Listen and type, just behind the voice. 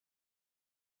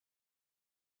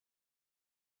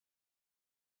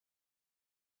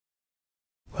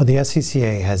Well, the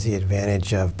SCCA has the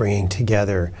advantage of bringing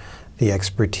together the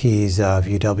expertise of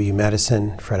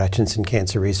UW-Medicine, Fred Hutchinson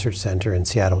Cancer Research Center, and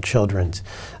Seattle Children's,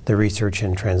 the research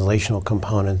and translational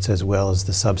components, as well as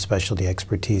the subspecialty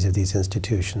expertise of these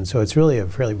institutions. So it's really a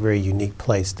very unique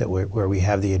place where we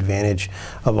have the advantage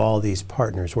of all these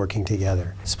partners working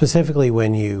together. Specifically,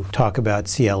 when you talk about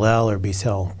CLL or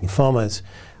B-cell lymphomas,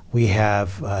 we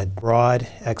have broad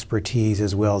expertise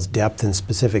as well as depth in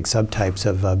specific subtypes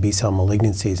of B-cell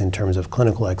malignancies in terms of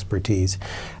clinical expertise.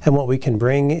 And what we can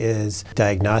bring is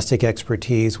diagnostic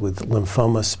expertise with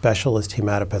lymphoma specialist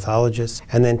hematopathologists,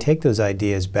 and then take those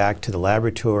ideas back to the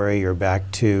laboratory or back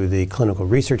to the clinical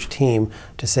research team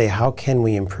to say, how can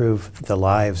we improve the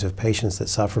lives of patients that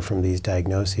suffer from these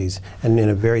diagnoses, and in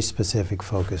a very specific,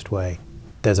 focused way.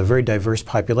 There's a very diverse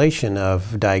population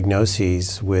of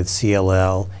diagnoses with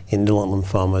CLL, indolent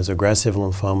lymphomas, aggressive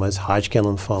lymphomas, Hodgkin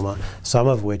lymphoma, some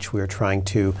of which we're trying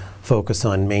to focus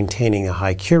on maintaining a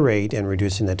high cure rate and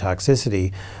reducing the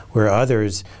toxicity, where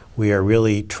others we are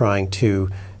really trying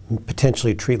to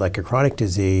potentially treat like a chronic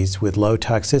disease with low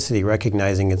toxicity,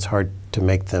 recognizing it's hard to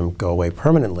make them go away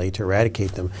permanently, to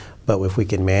eradicate them, but if we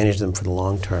can manage them for the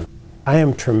long term. I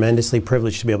am tremendously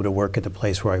privileged to be able to work at the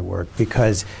place where I work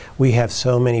because we have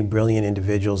so many brilliant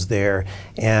individuals there,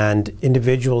 and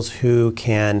individuals who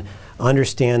can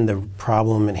understand the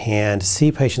problem at hand,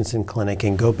 see patients in clinic,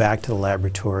 and go back to the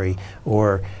laboratory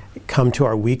or come to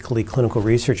our weekly clinical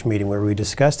research meeting where we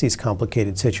discuss these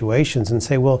complicated situations and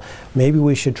say, well, maybe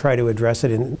we should try to address it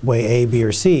in way A, B,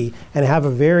 or C, and have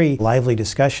a very lively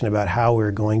discussion about how we're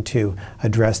going to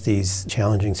address these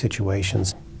challenging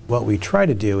situations. What we try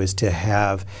to do is to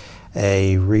have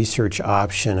a research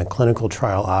option, a clinical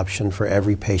trial option for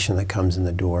every patient that comes in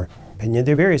the door. And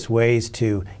there are various ways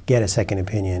to get a second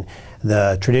opinion.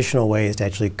 The traditional way is to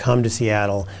actually come to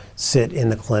Seattle, sit in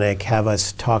the clinic, have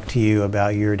us talk to you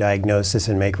about your diagnosis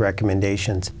and make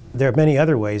recommendations. There are many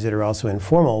other ways that are also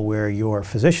informal where your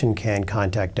physician can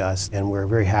contact us, and we're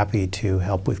very happy to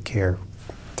help with care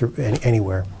through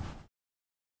anywhere.